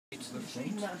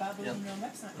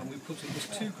front. And we put it, there's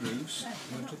 2 grooves.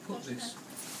 I'm going to put this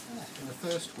in the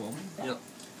first one. Yep.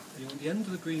 You want the end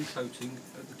of the green coating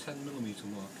at the 10mm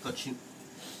mark. Got you.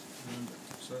 And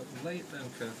so lay it down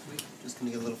carefully. Just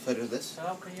going to get a little photo of this. So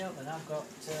how can you open? I've got...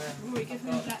 Rory, give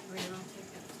me that reel, I'll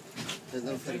take it. There's a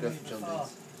little photograph of John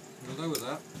Colton. We'll lower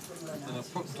that, and I'll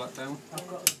pop that down. I've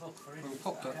got the book for it. We'll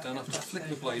pop that down, I have to flick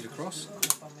the blade across,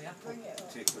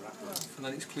 and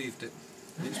then it's cleaved it.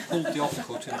 And it's pulled the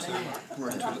offcut into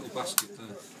a little basket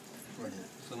there. Brilliant.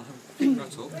 So I'll have to pick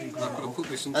that up, and I've got to put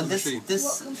this into And the machine.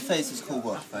 this phase is called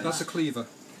what? That's a cleaver.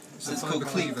 So it's called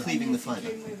cleaving the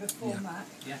fibre.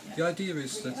 Yeah. The idea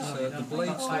is that the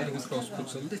blade sliding across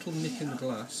puts a little nick in the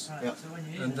glass,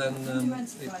 and then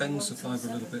it bends the fibre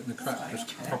a little bit, and the crack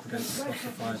just propagates across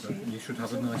the fibre, and you should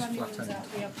have a nice flat end.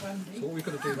 So what we've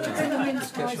got to do now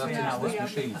is get that into this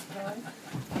machine,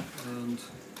 and it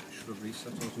should have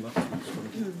reset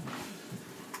automatically.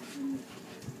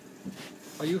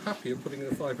 Are you happy at putting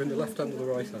the fibre in the left hand or the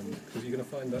right hand? Because you're going to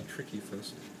find that tricky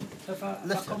first.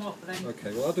 Left hand.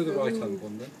 Okay, well I'll do the right hand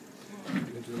one then. You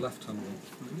can do the left hand one.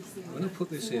 I'm going to put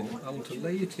this in. I want to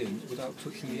lay it in without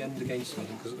touching the end against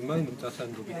anything, because at the moment that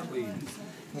end will be clean.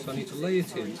 So I need to lay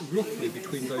it in roughly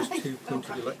between those 2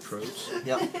 pointed electrodes.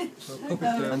 Yeah. So I'll pop it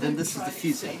down. And then this is the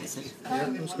fusing, is it? Yeah,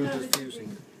 I'm just going to do the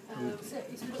fusing. And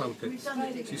clamp it. So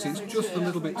you see it's just a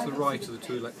little bit to the right of the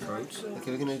 2 electrodes.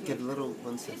 Okay, we're going to get a little,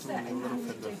 one second, a little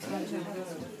photograph there.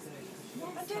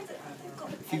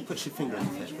 If you put your finger on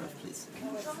the photograph, please.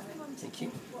 Thank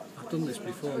you. I've done this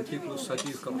before and people have said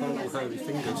you've got horrible hairy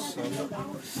fingers, so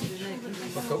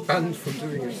I've got banned from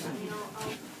doing it.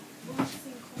 I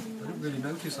didn't really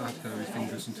notice I had hairy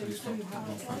fingers until you stopped putting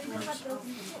on photographs.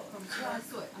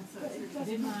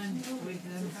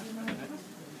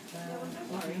 I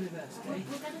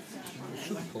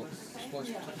should put splice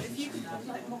protection sleeve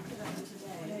on.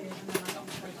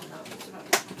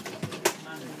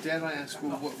 Dare I ask,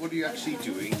 well, what are you actually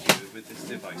doing here with this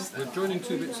device then? We're joining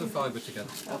 2 bits of fibre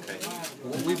together. Okay.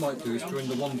 But what we might do is join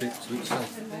the 1 bit to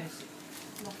itself.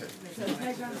 Okay.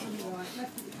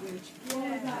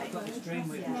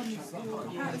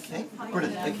 Okay,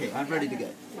 brilliant. Okay, I'm ready to go.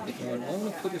 Okay. Right, I'm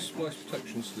going to put this splice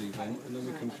protection sleeve on, and then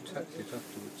we can protect it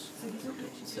afterwards.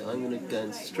 So I'm going to go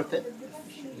and strip it.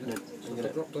 Yeah. So I'm going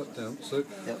to drop that down. So,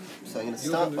 yep. So I'm going to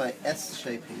start by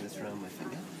S-shaping this around my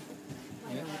finger.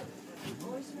 Yeah.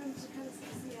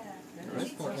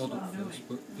 It's quite odd at first,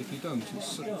 but if you don't, it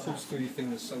falls through your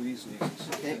fingers so easily.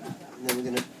 Okay, and then we're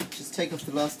going to just take off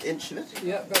the last inch of it.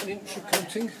 Yeah, about an inch of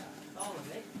coating.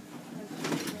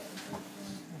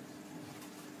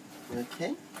 Okay.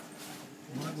 You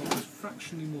might want just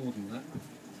fractionally more than that.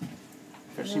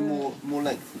 Fractionally more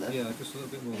length than that? Yeah, just a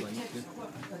little bit more length, yeah.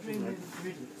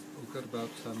 We've got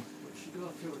about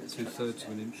 2/3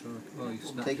 of an inch. Oh, you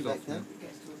snapped Take it it back off there. now.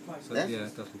 So, There? yeah,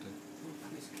 it doesn't do.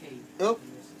 Oh!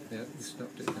 Yeah, you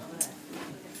snapped it down.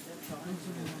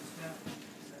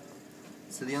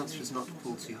 So the answer is not to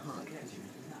pull too hard.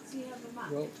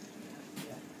 Well,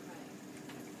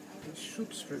 it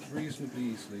should strip reasonably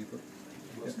easily, but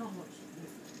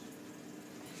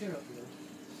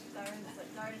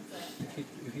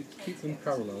if you keep them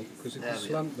parallel, because if you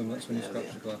slant them, that's when you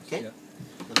scratch the glass. Okay. Yeah.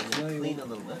 Clean a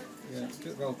little bit. Yeah, a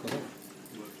bit of alcohol.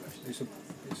 It's a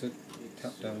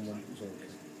tap down one. It's okay.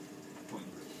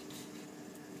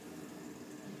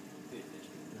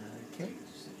 Okay.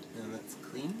 Now that's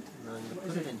cleaned. Now I'm going to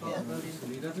put it in here. So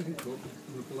you need everything up,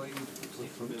 and the blade to the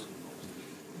front.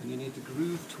 And you need the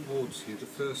groove towards you, the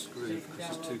first groove,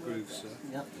 because there's 2 grooves there.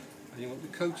 Yep. And you want the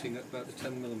coating at about the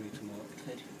 10mm mark.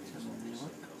 Coating at the 10mm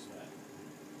mark.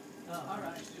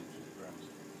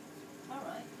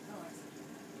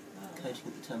 Coating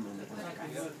at the 10mm mark.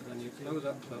 Yeah, and then you lower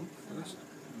that clamp first.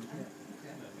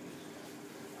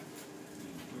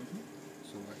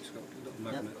 So it's got a little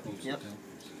magnet holds it down.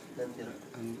 Then get it.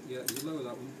 And yeah, you lower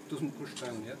that one, doesn't push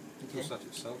down yet, it does that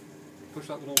itself. Push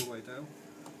that one all the way down,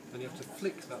 and you have to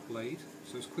flick that blade,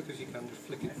 so as quick as you can, just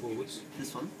flick it forwards.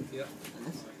 This one? Yeah. And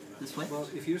this? This way? Well,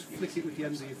 if you just flick it with the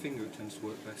ends of your finger, it tends to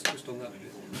work best, just on that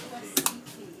bit.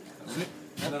 That's it.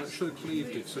 And then it should have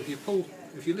cleaved it. So if you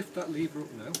lift that lever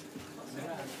up now,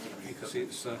 you can see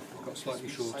it's got slightly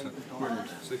shorter. Brilliant.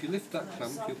 So if you lift that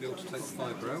clamp, you'll be able to take the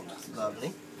fibre out.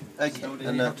 Lovely. Okay.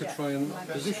 And you have to try and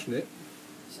position it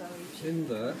in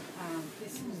there,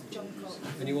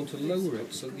 and you want to lower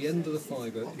it so the end of the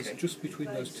fibre is just between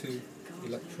those 2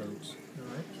 electrodes.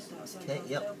 Alright. Okay,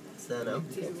 yep. It's there now.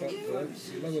 Got that there.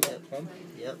 You lower that clamp.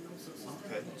 Yep.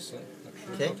 That's that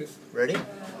should Okay. got it. Ready?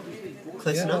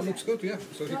 Close Yeah, enough? that looks good, yeah.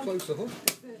 So if you close the hook,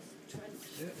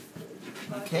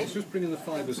 yeah. Okay. It's just bringing the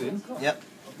fibres in. Yep.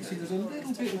 You see there's a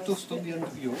little bit of dust on the end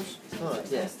of yours. Alright,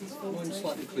 yeah. Mine's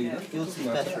slightly cleaner. Yours is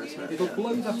better, isn't it? It'll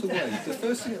blow that away. The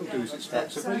first thing it'll do is it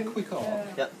strikes a very quick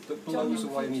arc that blows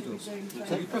away any dust. So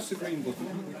if you press the green button,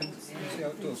 you can see how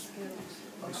it does.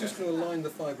 It's just going to align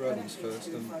the fibre elements first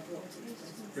and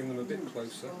bring them a bit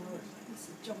closer.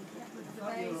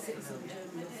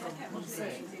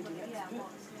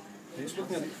 And it's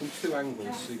looking at it from two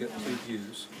angles, so you get two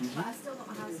views.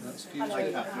 That's view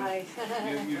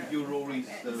two. You're Rory's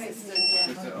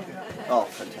Oh,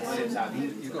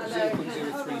 fantastic. You've got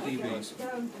 0.03 dBs.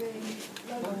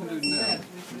 What we can do now...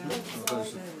 Oh,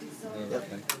 those are...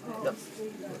 okay. Yep.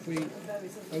 If we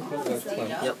open up those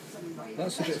clamps, Yep.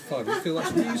 that's a bit of fibre. You feel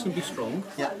that's reasonably strong.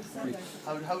 Yep.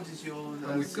 How does your...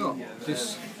 And we've got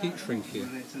this heat shrink here.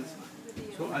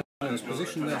 So what I do is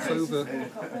position that over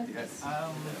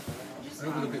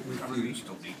the bit we've used.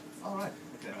 Alright.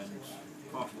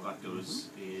 Part of what that does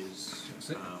is... That's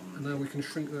it. And now we can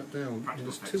shrink that down. And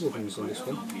there's two ovens on this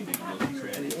one. And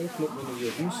you open up one of the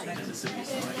ovens,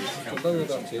 to lower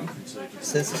that in.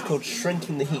 So this is called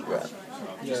shrinking the heat wrap.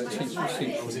 Yeah, it's heat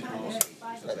shrink.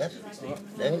 Like that?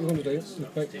 What we want to do is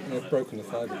I've broken the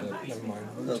fibre there. Never mind.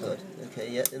 Oh good. Okay,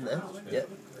 yeah, in there. Yep.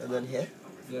 And then here.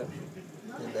 Yeah.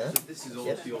 In there. This is all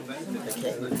Yep. to your benefit. Okay.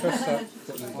 And then press that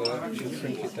button there and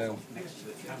shrink it down.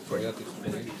 Sorry, I did it for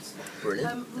you.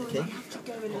 Brilliant. Okay. have to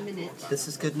go in a minute. This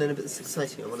is good, and but it's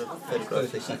exciting. I want to photograph 30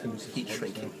 the seconds. heat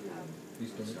shrinking.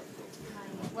 He's done it.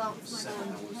 Well,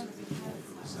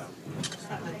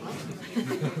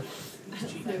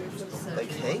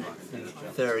 Okay.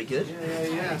 Very good.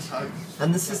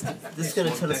 And this is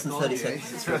going to tell us in 30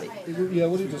 seconds it's ready. Yeah,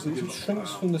 what it does is it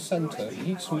shrinks from the centre, it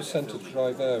heats from the centre to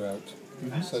drive air out.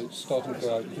 So it's starting to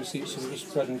go out. You can see it's sort of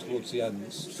spreading towards the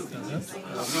ends. We're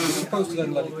supposed to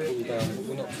then let it cool down, but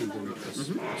we're not too worried because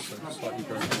it's slightly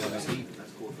broken.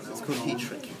 It's called heat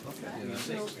shrinking.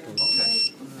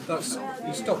 That's,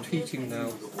 we stopped heating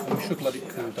now, and we should let it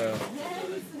cool down,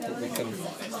 but we can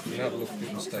have a look at it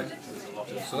instead.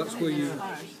 So that's where you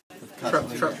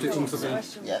trapped it under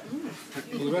the... Yeah.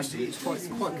 Well, the rest of it is quite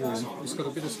warm. It's got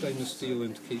a bit of stainless steel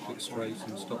in to keep it straight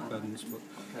and stop bends, but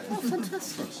Oh,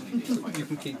 fantastic. you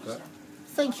can keep that.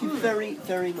 Thank you very,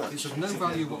 very much. It's of no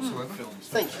value whatsoever,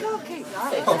 Thank you.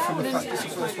 apart from the fact it's the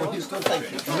first one he's done.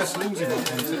 Thank you. Unless Lindsay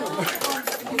wants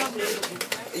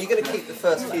it. Are you going to keep the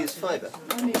first fused fibre?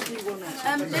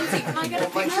 Lindsay, can I get a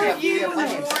picture of you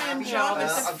and Rory and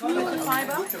Jarvis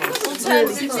fibre?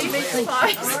 Alternatively, with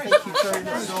Splice. Thank you very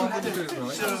much. So I'm going to do it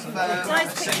right.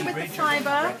 Nice picture with the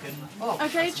fibre.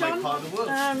 Okay, John.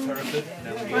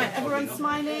 Right, everyone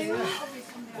smiling.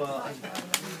 Well,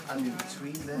 I'm in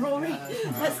between there. Rory,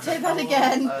 let's take that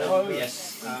again. Oh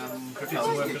yes, graffiti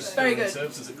workers Very good.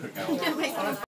 services at Cricket. Yeah, make